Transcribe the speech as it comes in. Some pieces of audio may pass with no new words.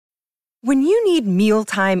When you need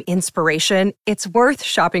mealtime inspiration, it's worth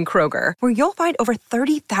shopping Kroger, where you'll find over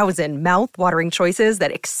 30,000 mouth-watering choices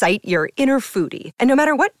that excite your inner foodie. And no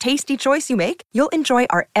matter what tasty choice you make, you'll enjoy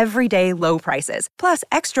our everyday low prices, plus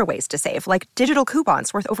extra ways to save, like digital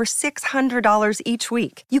coupons worth over $600 each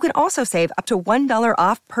week. You can also save up to $1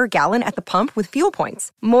 off per gallon at the pump with fuel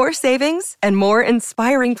points. More savings and more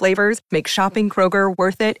inspiring flavors make shopping Kroger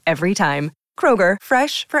worth it every time. Kroger,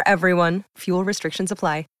 fresh for everyone. Fuel restrictions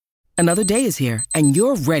apply. Another day is here, and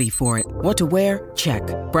you're ready for it. What to wear? Check.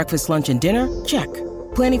 Breakfast, lunch, and dinner? Check.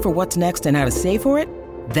 Planning for what's next and how to save for it?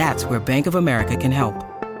 That's where Bank of America can help.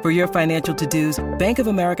 For your financial to-dos, Bank of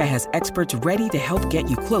America has experts ready to help get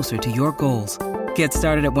you closer to your goals. Get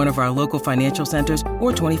started at one of our local financial centers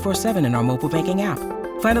or 24/7 in our mobile banking app.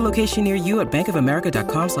 Find a location near you at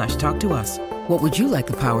bankofamerica.com/talktous. What would you like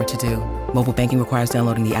the power to do? Mobile banking requires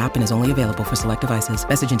downloading the app and is only available for select devices.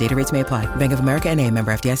 Message and data rates may apply. Bank of America N.A.,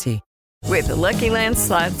 member FDIC. With the Lucky Land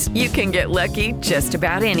Slots, you can get lucky just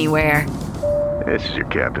about anywhere. This is your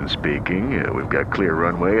captain speaking. We've got clear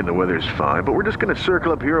runway and the weather's fine, but we're just going to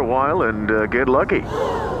circle up here a while and get lucky.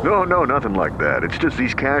 No, nothing like that. It's just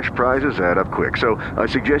these cash prizes add up quick. So I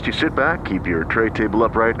suggest you sit back, keep your tray table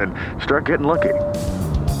upright, and start getting lucky.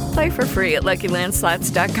 Play for free at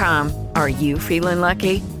LuckyLandSlots.com. Are you feeling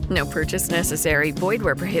lucky? No purchase necessary. Void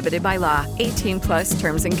where prohibited by law. 18+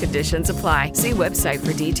 terms and conditions apply. See website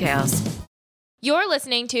for details. You're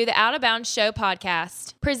listening to the Out of Bounds Show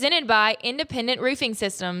podcast, presented by Independent Roofing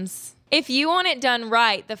Systems. If you want it done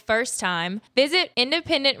right the first time, visit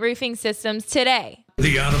Independent Roofing Systems today.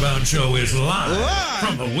 The Out of Bounds Show is live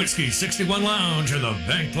from the Whiskey 61 Lounge in the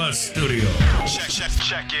Bank Plus studio.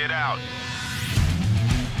 Check it out.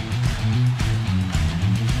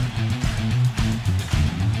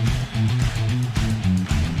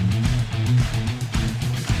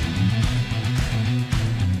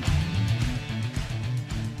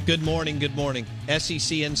 Good morning.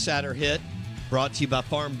 SEC Insider Hit, brought to you by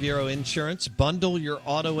Farm Bureau Insurance. Bundle your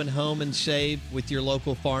auto and home and save with your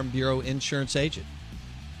local Farm Bureau Insurance agent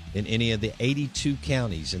in any of the 82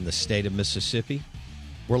 counties in the state of Mississippi.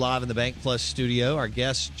 We're live in the Bank Plus studio. Our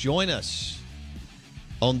guests join us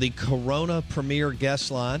on the Corona Premier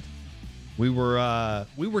guest line. We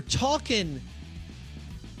were talking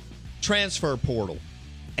transfer portal,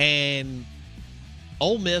 and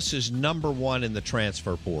Ole Miss is number one in the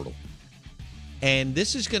transfer portal. And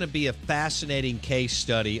this is going to be a fascinating case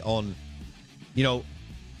study on,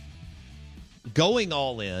 going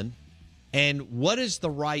all in and what is the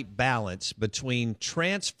right balance between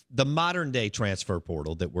the modern day transfer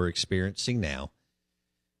portal that we're experiencing now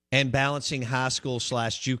and balancing high school /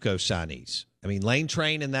 JUCO signees. I mean, Lane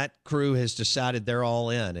Train and that crew has decided they're all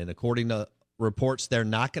in. And according to reports, they're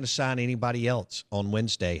not going to sign anybody else on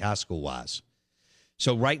Wednesday, high school wise.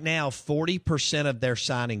 So right now, 40% of their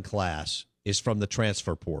signing class is from the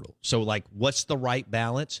transfer portal. So, what's the right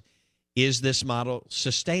balance? Is this model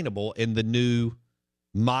sustainable in the new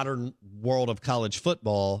modern world of college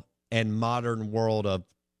football and modern world of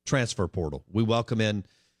transfer portal? We welcome in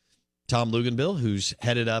Tom Luginbill, who's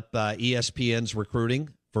headed up ESPN's recruiting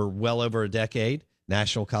for well over a decade,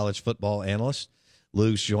 national college football analyst.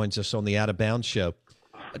 Luge joins us on the Out of Bounds show.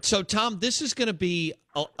 So, Tom, this is going to be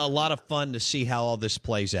a lot of fun to see how all this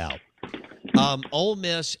plays out. Ole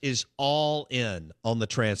Miss is all in on the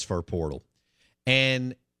transfer portal.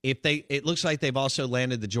 And it looks like they've also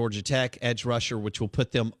landed the Georgia Tech edge rusher, which will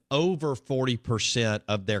put them over 40%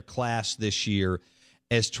 of their class this year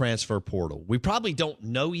as transfer portal. We probably don't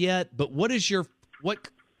know yet, but what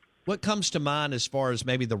comes to mind as far as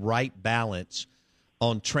maybe the right balance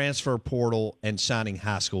on transfer portal and signing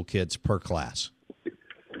high school kids per class?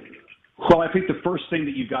 Well, I think the first thing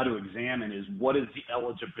that you've got to examine is what is the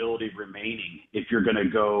eligibility remaining if you're going to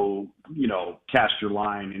go, cast your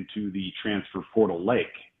line into the transfer portal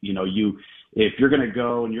lake. If you're going to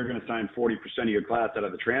go and you're going to sign 40% of your class out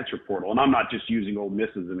of the transfer portal, and I'm not just using Ole Miss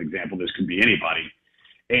as an example, this could be anybody,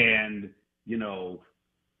 and,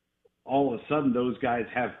 all of a sudden those guys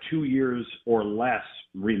have 2 years or less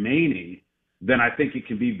remaining, then I think it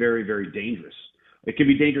can be very, very dangerous. It can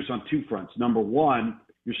be dangerous on two fronts. Number one,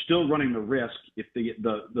 you're still running the risk if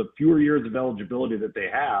the fewer years of eligibility that they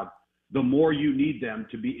have, the more you need them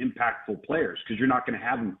to be impactful players because you're not going to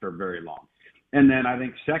have them for very long. And then I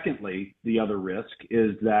think secondly, the other risk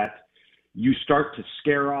is that you start to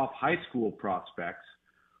scare off high school prospects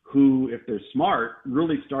who, if they're smart,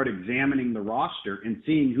 really start examining the roster and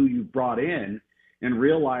seeing who you've brought in and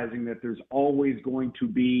realizing that there's always going to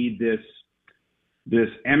be this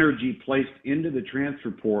energy placed into the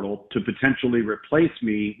transfer portal to potentially replace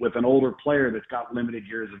me with an older player that's got limited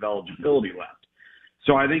years of eligibility left.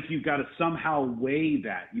 So I think you've got to somehow weigh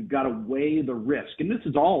that. You've got to weigh the risk. And this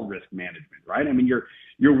is all risk management, right? I mean,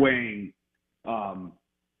 you're weighing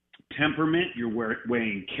temperament, you're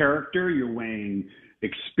weighing character, you're weighing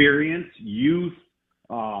experience, youth.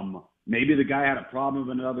 Maybe the guy had a problem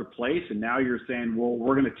in another place, and now you're saying, well,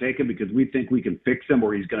 we're going to take him because we think we can fix him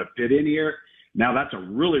or he's going to fit in here. Now that's a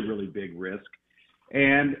really, really big risk.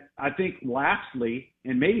 And I think lastly,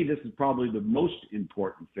 and maybe this is probably the most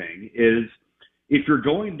important thing, is if you're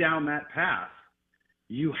going down that path,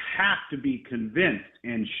 you have to be convinced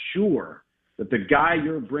and sure that the guy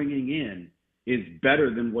you're bringing in is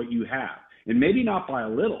better than what you have. And maybe not by a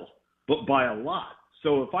little, but by a lot.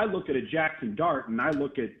 So if I look at a Jackson Dart and I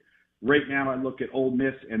look at Ole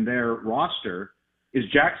Miss and their roster, is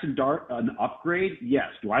Jackson Dart an upgrade? Yes.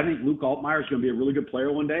 Do I think Luke Altmaier is going to be a really good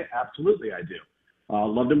player one day? Absolutely, I do.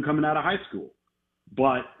 Loved him coming out of high school.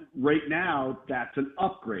 But right now, that's an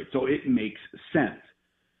upgrade, so it makes sense.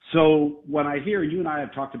 So when I hear, you and I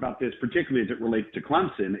have talked about this, particularly as it relates to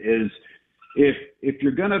Clemson, is if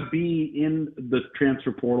you're going to be in the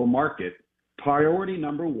transfer portal market, priority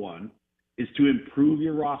number one is to improve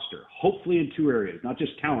your roster, hopefully in two areas, not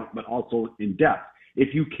just talent, but also in depth.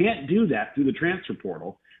 If you can't do that through the transfer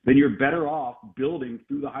portal, then you're better off building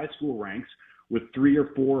through the high school ranks with 3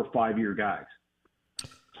 or 4 or 5 year guys.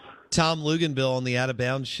 Tom Luginbill on the Out of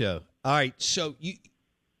Bounds show. All right, so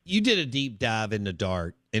you did a deep dive into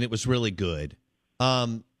Dart, and it was really good.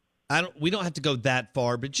 We don't have to go that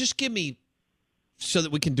far, but just give me, so that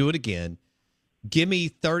we can do it again, give me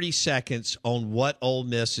 30 seconds on what Ole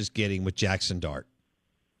Miss is getting with Jackson Dart.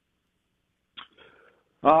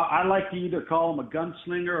 I like to either call him a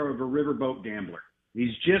gunslinger or a riverboat gambler.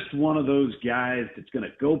 He's just one of those guys that's going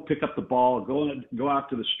to go pick up the ball, go out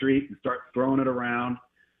to the street and start throwing it around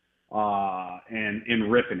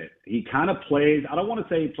and ripping it. He kind of plays, I don't want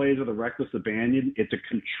to say he plays with a reckless abandon. It's a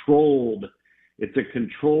controlled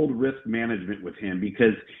risk management with him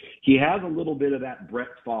because he has a little bit of that Brett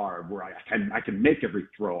Favre where I can make every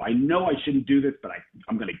throw. I know I shouldn't do this, but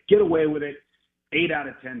I'm going to get away with it 8 out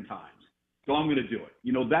of 10 times. So I'm going to do it.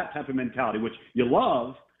 You know, that type of mentality, which you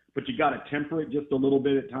love, but you got to temper it just a little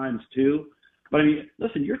bit at times too. But I mean,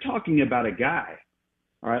 listen, you're talking about a guy,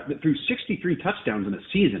 all right, that threw 63 touchdowns in a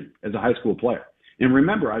season as a high school player. And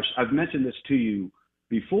remember, I've mentioned this to you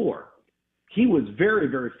before. He was very,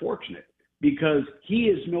 very fortunate because he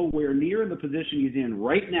is nowhere near in the position he's in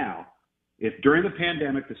right now if during the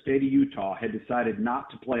pandemic the state of Utah had decided not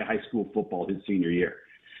to play high school football his senior year.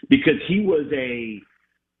 Because he was a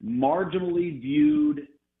marginally viewed,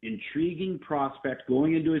 intriguing prospect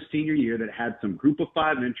going into his senior year that had some group of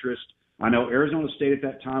 5 interest. I know Arizona State at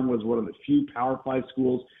that time was one of the few Power 5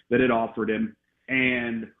 schools that had offered him.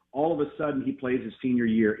 And all of a sudden he plays his senior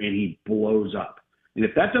year and he blows up. And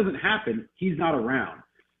if that doesn't happen, he's not around.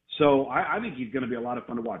 So I think he's going to be a lot of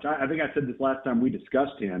fun to watch. I think I said this last time we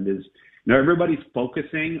discussed him is, you know, everybody's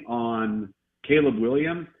focusing on Caleb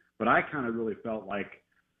Williams, but I kind of really felt like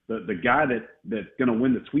the guy that's going to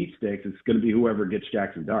win the sweepstakes is going to be whoever gets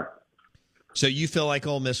Jackson Dart. So you feel like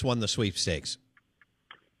Ole Miss won the sweepstakes?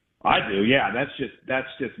 I do, yeah. That's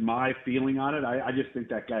just my feeling on it. I just think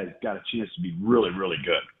that guy's got a chance to be really, really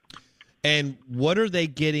good. And what are they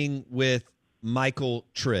getting with Michael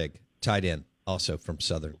Trigg, tight end, also from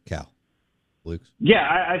Southern Cal? Luke? Yeah,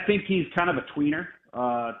 I think he's kind of a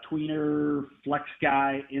tweener, flex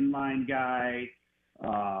guy, inline guy,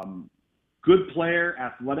 good player,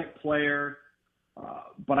 athletic player.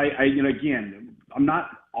 But again, I'm not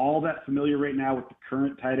all that familiar right now with the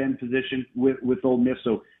current tight end position with Ole Miss.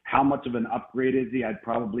 So how much of an upgrade is he? I'd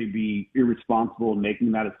probably be irresponsible in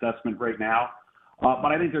making that assessment right now. But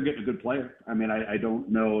I think they're getting a good player. I mean, I don't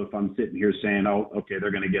know if I'm sitting here saying, oh, okay,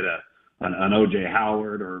 they're going to get an O.J.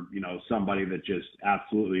 Howard or, you know, somebody that just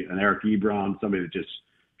absolutely, an Eric Ebron, somebody that just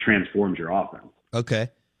transforms your offense. Okay.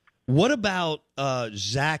 What about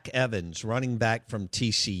Zach Evans, running back from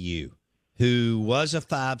TCU, who was a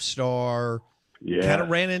 5-star, kind of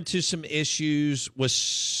ran into some issues, was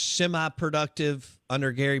semi-productive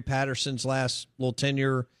under Gary Patterson's last little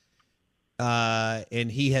tenure,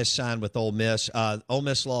 and he has signed with Ole Miss. Ole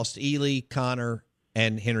Miss lost Ely, Connor,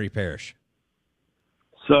 and Henry Parrish.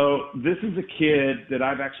 So this is a kid that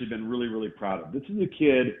I've actually been really, really proud of. This is a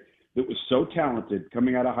kid that was so talented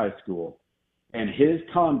coming out of high school, and his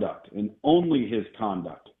conduct, and only his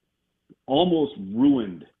conduct, almost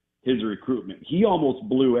ruined his recruitment. He almost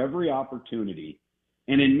blew every opportunity,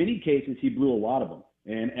 and in many cases he blew a lot of them,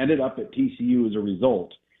 and ended up at TCU as a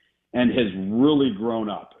result, and has really grown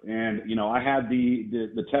up. And, you know, I had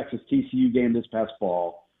the Texas TCU game this past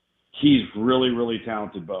fall. He's really, really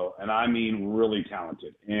talented, Bo, and I mean really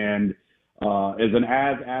talented. And as an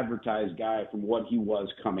as-advertised guy from what he was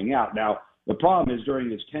coming out. Now, the problem is during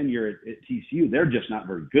his tenure at TCU, they're just not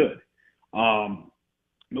very good.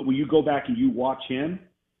 But when you go back and you watch him,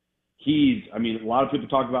 a lot of people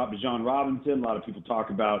talk about Bijan Robinson. A lot of people talk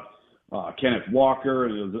about Kenneth Walker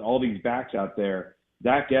and all these backs out there.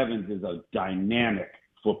 Zach Evans is a dynamic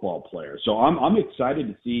football player. So I'm excited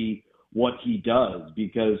to see what he does,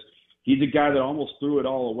 because he's a guy that almost threw it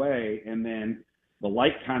all away, and then the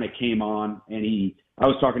light kind of came on, and I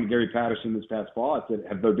was talking to Gary Patterson this past fall. I said,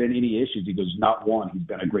 have there been any issues? He goes, not one. He's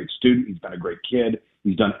been a great student. He's been a great kid.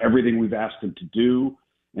 He's done everything we've asked him to do.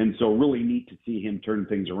 And so really neat to see him turn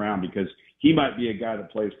things around, because he might be a guy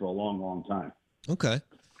that plays for a long, long time. Okay.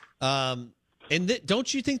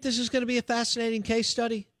 Don't you think this is going to be a fascinating case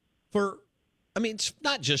study it's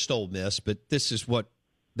not just Ole Miss, but this is what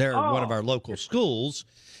they're one of our local schools.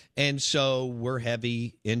 And so we're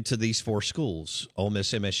heavy into these four schools, Ole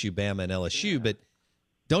Miss, MSU, Bama, and LSU. Yeah. But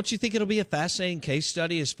don't you think it'll be a fascinating case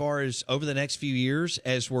study as far as over the next few years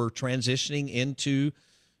as we're transitioning into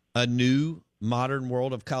a new modern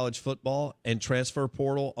world of college football and transfer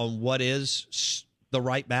portal on what is the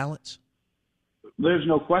right balance? There's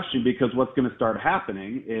no question, because what's going to start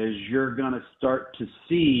happening is you're going to start to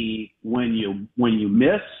see when you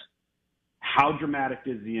miss, how dramatic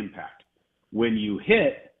is the impact. When you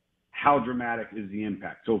hit, how dramatic is the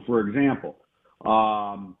impact. So, for example,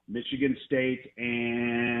 Michigan State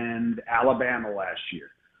and Alabama last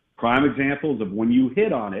year, prime examples of when you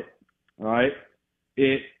hit on it, all right,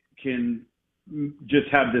 it can just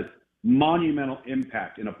have this monumental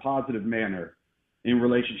impact in a positive manner in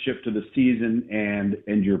relationship to the season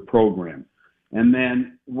and your program. And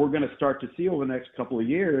then we're going to start to see over the next couple of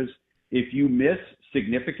years, if you miss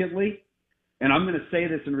significantly, and I'm going to say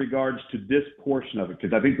this in regards to this portion of it,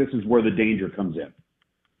 because I think this is where the danger comes in.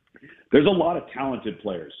 There's a lot of talented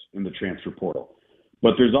players in the transfer portal,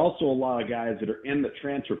 but there's also a lot of guys that are in the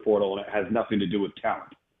transfer portal and it has nothing to do with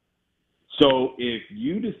talent. So if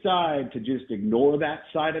you decide to just ignore that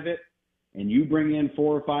side of it and you bring in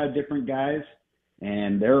 4 or 5 different guys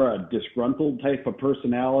and they're a disgruntled type of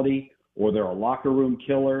personality, or they're a locker room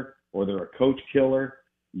killer, or they're a coach killer,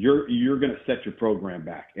 you're going to set your program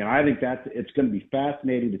back. And I think it's going to be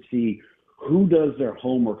fascinating to see who does their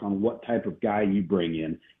homework on what type of guy you bring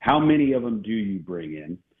in, how many of them do you bring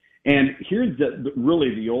in. And here's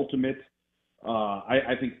really the ultimate,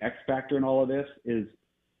 I think, X factor in all of this is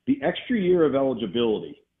the extra year of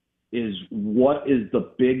eligibility is what is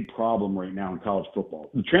the big problem right now in college football.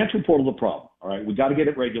 The transfer portal is a problem, all right? We've got to get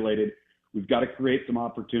it regulated. We've got to create some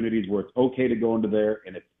opportunities where it's okay to go into there,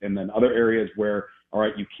 and then other areas where, all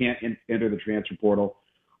right, you can't enter the transfer portal.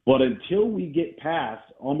 But until we get past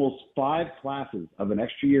almost 5 classes of an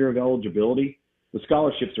extra year of eligibility, the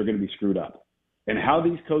scholarships are going to be screwed up. And how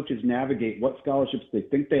these coaches navigate what scholarships they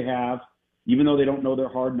think they have, even though they don't know their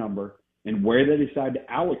hard number, and where they decide to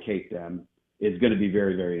allocate them is going to be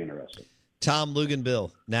very, very interesting. Tom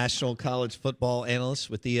Luginbill, national college football analyst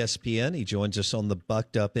with ESPN. He joins us on the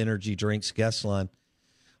Bucked Up Energy Drinks guest line.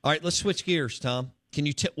 All right, let's switch gears, Tom.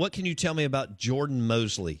 What can you tell me about Jordan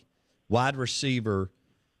Mosley, wide receiver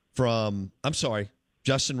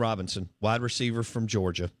Justin Robinson, wide receiver from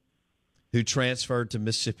Georgia, who transferred to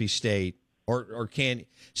Mississippi State,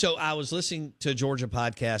 So I was listening to a Georgia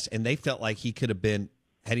podcast, and they felt like he could have been,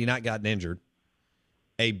 had he not gotten injured,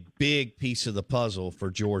 a big piece of the puzzle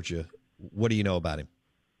for Georgia. What do you know about him?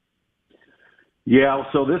 Yeah,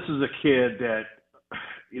 so this is a kid that,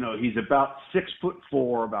 he's about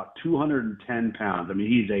 6'4", about 210 pounds. I mean,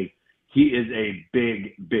 he is a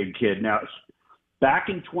big, big kid. Now, back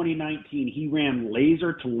in 2019, he ran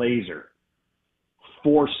laser to laser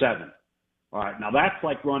 4.7. All right, now that's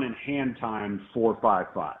like running hand time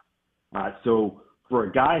 4.55. All right, so for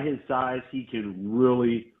a guy his size, he can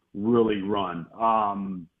really, really run.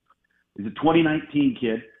 He's a 2019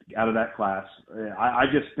 kid out of that class. I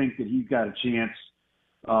just think that he's got a chance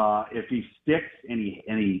if he sticks and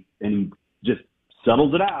he just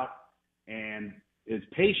settles it out and is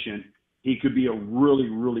patient. He could be a really,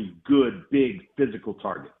 really good, big physical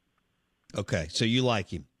target. Okay, so you like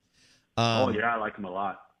him? I like him a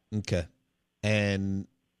lot. Okay, and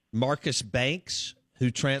Marcus Banks,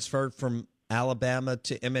 who transferred from Alabama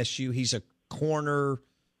to MSU, he's a corner,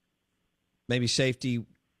 maybe safety.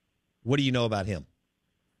 What do you know about him?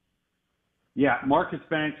 Yeah, Marcus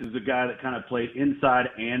Banks is a guy that kind of played inside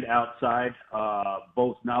and outside,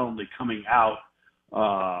 both not only coming out,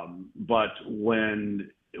 but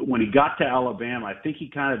when he got to Alabama, I think he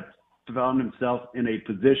kind of found himself in a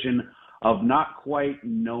position of not quite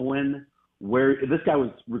knowing where – this guy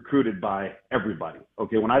was recruited by everybody.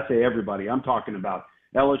 Okay, when I say everybody, I'm talking about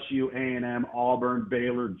LSU, A&M, Auburn,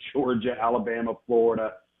 Baylor, Georgia, Alabama,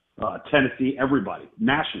 Florida, Tennessee, everybody,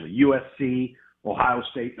 nationally, USC, Ohio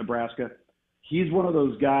State, Nebraska. He's one of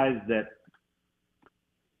those guys that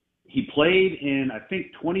he played in, I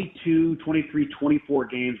think, 22, 23, 24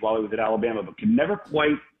 games while he was at Alabama, but could never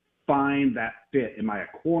quite find that fit. Am I a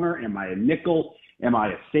corner? Am I a nickel? Am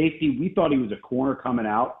I a safety? We thought he was a corner coming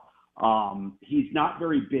out. He's not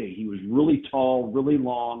very big. He was really tall, really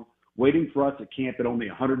long, waiting for us at camp at only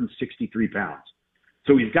 163 pounds.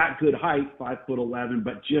 So he's got good height, 5'11",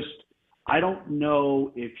 but just I don't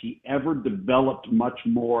know if he ever developed much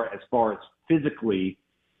more as far as physically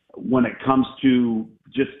when it comes to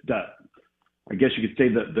just I guess you could say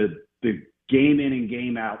the game in and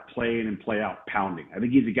game out, play in and play out pounding. I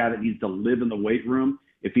think he's a guy that needs to live in the weight room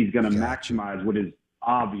if he's going to maximize what is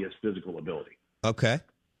obvious physical ability. Okay.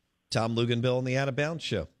 Tom Luginbill on the Out of Bounds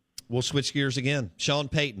Show. We'll switch gears again. Sean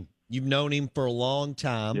Payton, you've known him for a long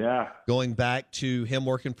time. Yeah. Going back to him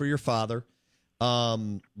working for your father.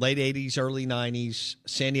 Late 80s, early 90s,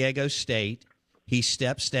 San Diego State. He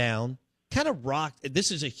steps down. Kind of rocked. This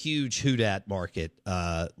is a huge Houdat market,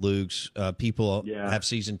 Lugs. People have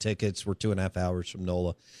season tickets. We're 2.5 hours from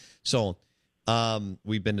NOLA. So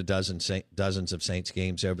we've been to dozens of Saints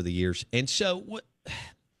games over the years. And so,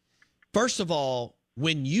 first of all,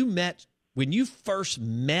 when you first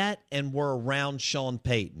met and were around Sean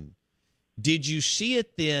Payton, did you see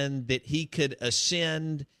it then that he could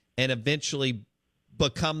ascend and eventually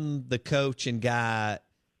become the coach and guy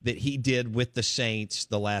that he did with the Saints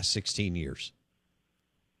the last 16 years?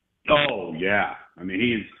 Oh, yeah. I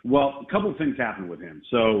mean, a couple of things happened with him.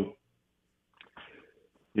 So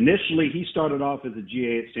initially he started off as a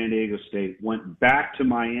GA at San Diego State, went back to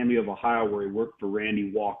Miami of Ohio where he worked for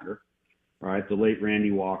Randy Walker, right, the late Randy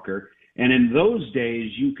Walker. And in those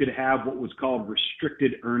days, you could have what was called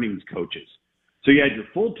restricted earnings coaches. So you had your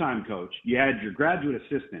full-time coach, you had your graduate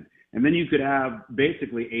assistant, and then you could have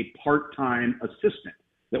basically a part-time assistant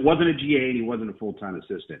that wasn't a GA and he wasn't a full-time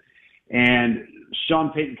assistant. And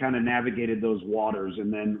Sean Payton kind of navigated those waters.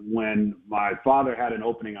 And then when my father had an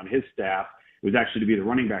opening on his staff, it was actually to be the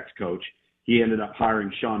running backs coach. He ended up hiring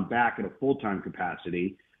Sean back at a full-time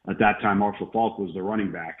capacity. At that time, Marshall Falk was the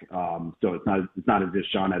running back. So it's not as if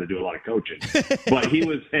Sean had to do a lot of coaching, but he's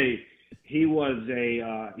a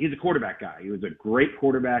quarterback guy. He was a great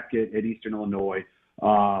quarterback at Eastern Illinois.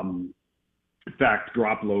 In fact,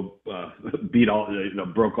 Garoppolo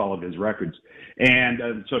broke all of his records,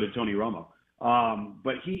 and so did Tony Romo.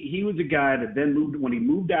 But he was a guy that then when he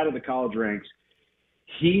moved out of the college ranks,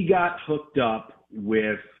 he got hooked up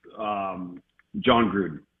with John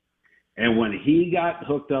Gruden. And when he got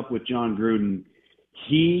hooked up with John Gruden,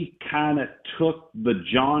 he kind of took the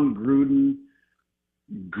John Gruden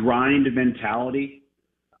grind mentality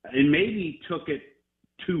and maybe took it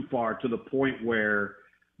too far to the point where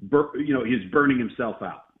he's burning himself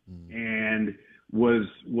out and was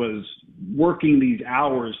working these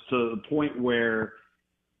hours to the point where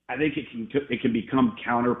I think it can become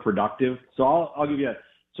counterproductive. So I'll give you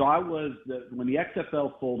so I was when the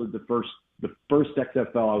XFL folded, the first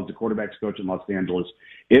XFL, I was the quarterbacks coach in Los Angeles.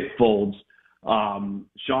 It folds.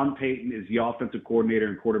 Sean Payton is the offensive coordinator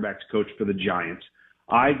and quarterbacks coach for the Giants.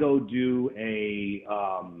 I go do a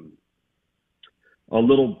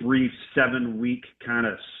little brief 7-week kind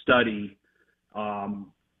of study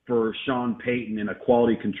for Sean Payton in a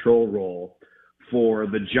quality control role for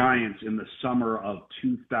the Giants in the summer of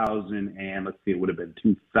 2000, and let's see, it would have been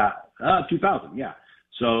 2000, yeah.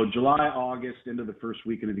 So July, August, into the first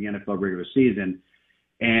weekend of the NFL regular season,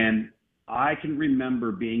 and I can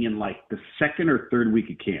remember being in like the second or third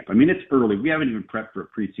week of camp. I mean, it's early. We haven't even prepped for a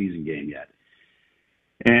preseason game yet.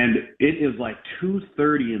 And it is like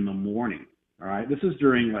 2:30 in the morning. All right. This is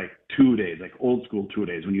during like 2 days, like old school 2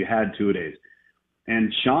 days when you had 2 days.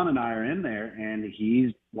 And Sean and I are in there and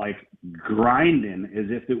he's like grinding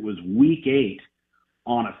as if it was week 8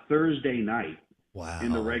 on a Thursday night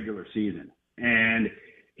in the regular season. And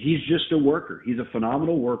he's just a worker. He's a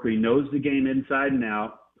phenomenal worker. He knows the game inside and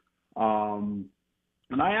out. And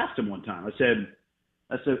I asked him one time, I said,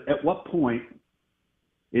 at what point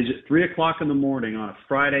is it 3:00 in the morning on a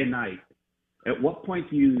Friday night? At what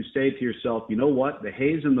point do you say to yourself, you know what, the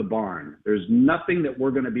hay's in the barn. There's nothing that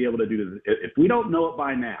we're going to be able to do. If we don't know it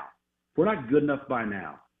by now, if we're not good enough by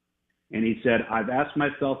now. And he said, I've asked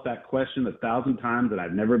myself that question 1,000 times and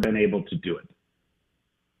I've never been able to do it.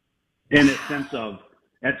 In a sense of,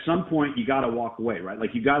 at some point you got to walk away, right?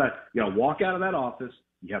 Like you got to walk out of that office.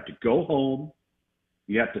 You have to go home.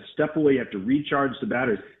 You have to step away. You have to recharge the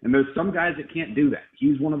batteries. And there's some guys that can't do that.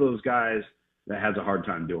 He's one of those guys that has a hard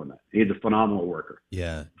time doing that. He's a phenomenal worker.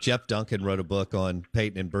 Yeah. Jeff Duncan wrote a book on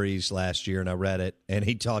Peyton and Breeze last year, and I read it, and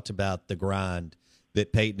he talked about the grind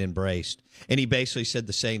that Peyton embraced. And he basically said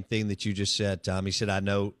the same thing that you just said, Tom. He said, I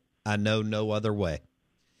know no other way.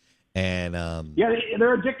 And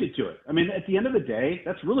they're addicted to it. I mean, at the end of the day,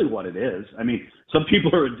 that's really what it is. I mean, some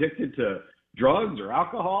people are addicted to drugs or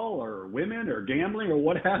alcohol or women or gambling or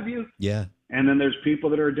what have you. Yeah. And then there's people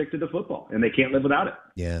that are addicted to football, and they can't live without it.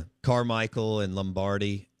 Yeah. Carmichael and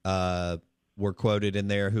Lombardi were quoted in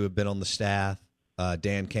there, who have been on the staff,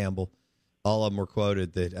 Dan Campbell. All of them were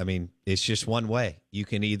quoted that, I mean, it's just one way. You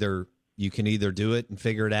can either do it and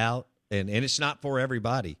figure it out, and it's not for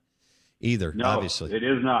everybody either, no, obviously. It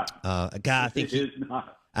is not. A guy, it is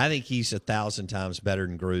not. I think he's 1,000 times better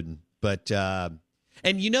than Gruden. But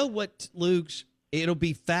and you know what, Luke's? It'll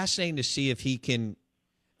be fascinating to see if he can.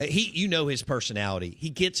 You know his personality. He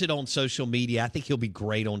gets it on social media. I think he'll be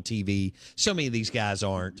great on TV. So many of these guys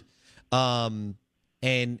aren't. And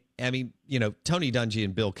I mean, you know, Tony Dungy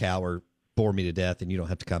and Bill Cowher bore me to death, and you don't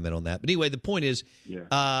have to comment on that. But anyway, the point is,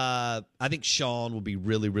 I think Sean will be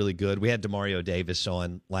really, really good. We had DeMario Davis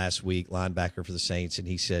on last week, linebacker for the Saints, and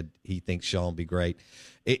he said he thinks Sean will be great.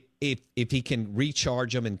 If he can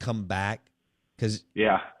recharge him and come back, because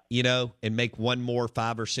you know, and make one more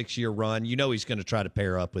 5 or 6 year run, you know he's going to try to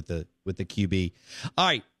pair up with the QB. All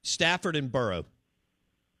right, Stafford and Burrow.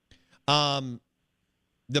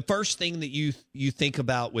 The first thing that you think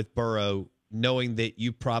about with Burrow, knowing that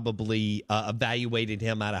you probably evaluated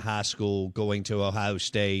him out of high school, going to Ohio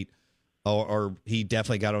State, or he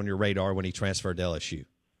definitely got on your radar when he transferred to LSU?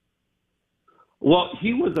 Well,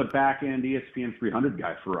 he was a back-end ESPN 300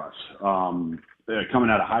 guy for us coming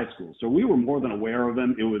out of high school. So we were more than aware of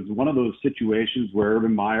him. It was one of those situations where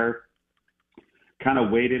Urban Meyer kind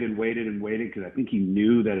of waited because I think he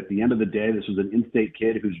knew that at the end of the day, this was an in-state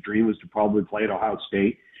kid whose dream was to probably play at Ohio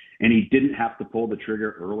State, and he didn't have to pull the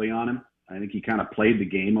trigger early on him. I think he kind of played the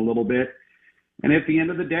game a little bit. And at the end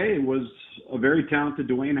of the day, it was a very talented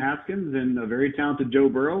Dwayne Haskins and a very talented Joe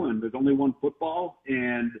Burrow, and there's only one football.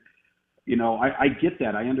 And, you know, I get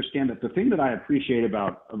that. I understand that. The thing that I appreciate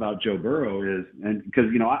about Joe Burrow is, and because,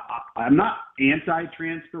 you know, I'm not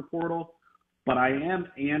anti-transfer portal, but I am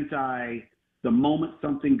anti the moment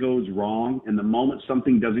something goes wrong and the moment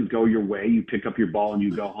something doesn't go your way, you pick up your ball and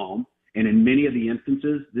you go home. And in many of the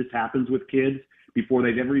instances, this happens with kids before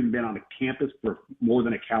they've ever even been on a campus for more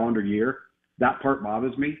than a calendar year. That part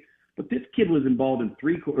bothers me. But this kid was involved in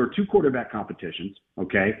 2 quarterback competitions,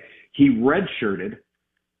 okay? He redshirted.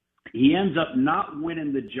 He ends up not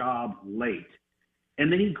winning the job late.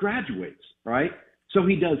 And then he graduates, right? So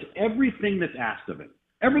he does everything that's asked of him.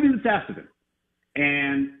 Everything that's asked of him.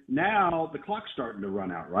 And now the clock's starting to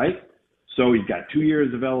run out, right? So he's got 2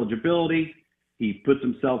 years of eligibility. He puts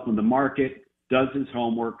himself in the market, does his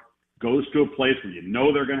homework, goes to a place where you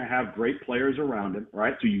know they're going to have great players around him,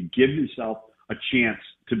 right? So you give yourself a chance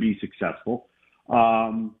to be successful.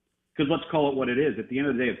 Because let's call it what it is. At the end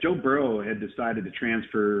of the day, if Joe Burrow had decided to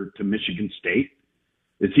transfer to Michigan State,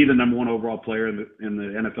 is he the number 1 overall player in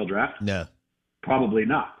the NFL draft? No. Probably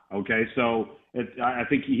not. Okay, so I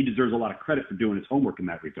think he deserves a lot of credit for doing his homework in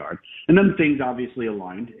that regard. And then things obviously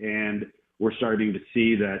aligned, and we're starting to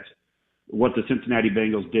see that what the Cincinnati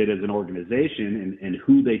Bengals did as an organization and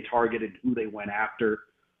who they targeted, who they went after,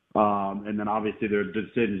 and then obviously their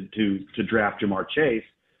decision to draft Jamar Chase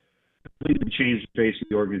completely changed the face of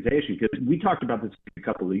the organization. Because we talked about this a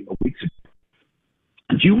couple of weeks ago.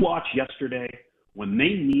 Did you watch yesterday when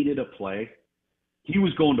they needed a play? He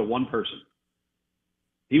was going to one person.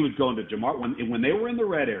 He was going to Jamar. When they were in the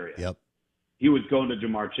red area, yep, he was going to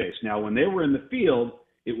Jamar Chase. Now, when they were in the field,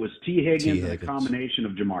 it was T. Higgins and a combination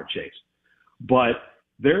of Jamar Chase. But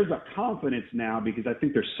there's a confidence now because I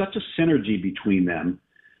think there's such a synergy between them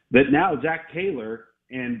that now Zach Taylor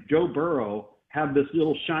and Joe Burrow have this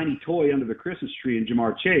little shiny toy under the Christmas tree in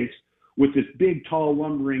Jamar Chase with this big, tall,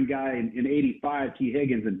 lumbering guy in 85, T.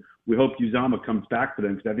 Higgins, and we hope Uzomah comes back for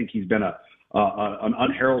them because I think he's been an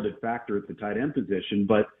unheralded factor at the tight end position.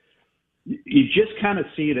 But you just kind of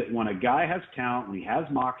see that when a guy has talent, when he has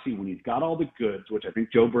moxie, when he's got all the goods, which I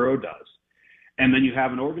think Joe Burrow does, and then you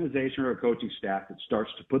have an organization or a coaching staff that starts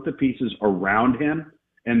to put the pieces around him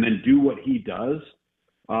and then do what he does,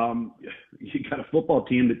 you got a football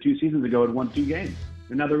team that 2 seasons ago had won 2 games,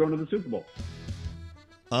 and now they're going to the Super Bowl.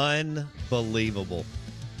 Unbelievable.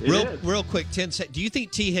 Real quick, 10 seconds. Do you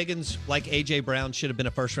think T. Higgins, like A.J. Brown, should have been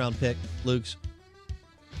a first-round pick, Luke's?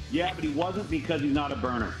 Yeah, but he wasn't because he's not a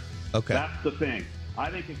burner. Okay. That's the thing. I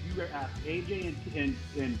think if you asked A.J.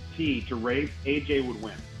 and T to race, A.J. would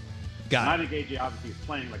win. I think A.J. obviously is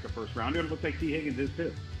playing like a first-rounder. It looks like T. Higgins is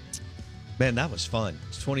too. Man, that was fun.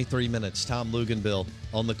 It's 23 minutes. Tom Luganbill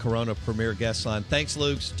on the Corona Premier Guest Line. Thanks,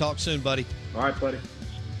 Lugs. Talk soon, buddy. All right, buddy.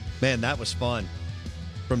 Man, that was fun.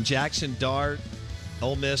 From Jackson Dart,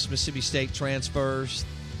 Ole Miss, Mississippi State transfers,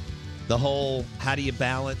 the whole how do you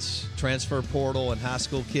balance transfer portal and high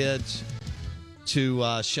school kids,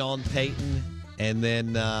 to Sean Payton, and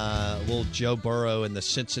then little Joe Burrow and the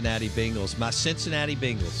Cincinnati Bengals. My Cincinnati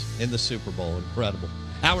Bengals in the Super Bowl. Incredible.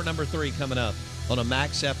 Hour number 3 coming up on a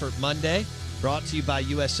Max Effort Monday, brought to you by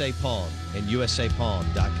USA Pawn and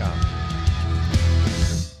usapalm.com.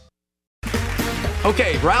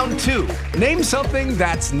 Okay, round 2. Name something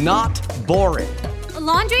that's not boring. A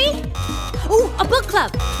laundry? Ooh, a book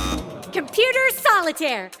club. Computer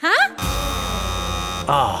solitaire, huh?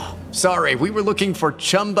 Ah, sorry, we were looking for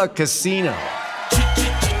Chumba Casino.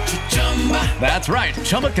 That's right,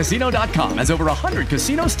 ChumbaCasino.com has over 100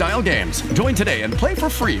 casino-style games. Join today and play for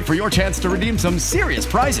free for your chance to redeem some serious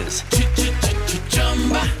prizes.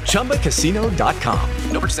 ChumbaCasino.com.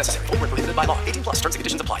 No purchase necessary. Void where prohibited by law. 18+. Terms and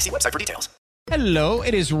conditions apply. See website for details. Hello,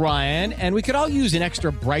 it is Ryan, and we could all use an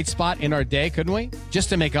extra bright spot in our day, couldn't we? Just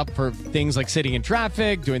to make up for things like sitting in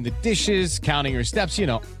traffic, doing the dishes, counting your steps, you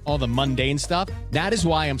know, all the mundane stuff. That is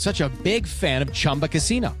why I'm such a big fan of Chumba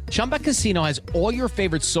Casino. Chumba Casino has all your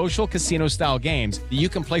favorite social casino-style games that you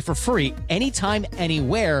can play for free anytime,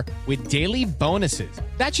 anywhere with daily bonuses.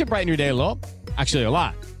 That should brighten your day a little. Actually, a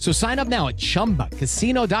lot. So sign up now at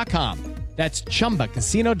ChumbaCasino.com. That's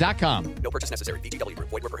ChumbaCasino.com. No purchase necessary. VGW.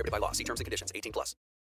 Void where prohibited by law. See terms and conditions. 18+.